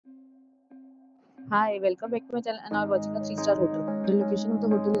Hi, welcome back to my channel and are watching a 3-star hotel. The location of the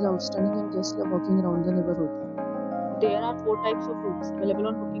hotel is outstanding and guests love walking around the neighborhood. There are 4 types of rooms available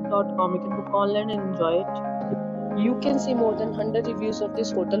on booking.com. You can book online and enjoy it. You can see more than 100 reviews of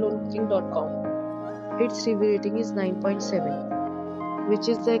this hotel on booking.com. Its review rating is 9.7, which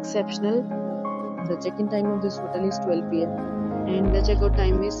is the exceptional. The check-in time of this hotel is 12 p.m. and the check-out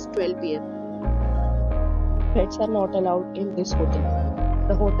time is 12 p.m. Pets are not allowed in this hotel.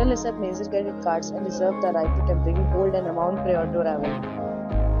 The hotel accepts major credit cards and reserves the right to temporarily hold an amount prior to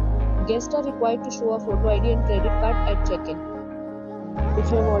arrival. Guests are required to show a photo ID and credit card at check-in.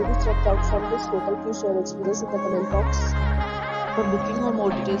 If you have already checked out from this hotel, please share your experience in the comment box. For booking or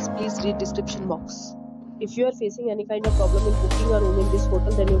more details, please read description box. If you are facing any kind of problem in booking a room in this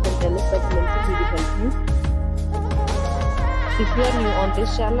hotel, then you can tell us by commenting. We will help you. If you are new on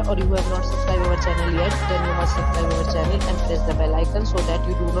this channel or you have not subscribed our channel yet, then you must subscribe our channel and press the bell icon so that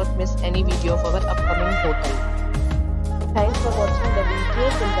you do not miss any video of our upcoming hotel. Thanks for watching the video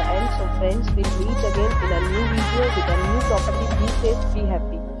till the end. So friends, we'll meet again in a new video with a new property. Be safe, be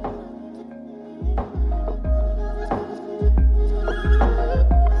happy.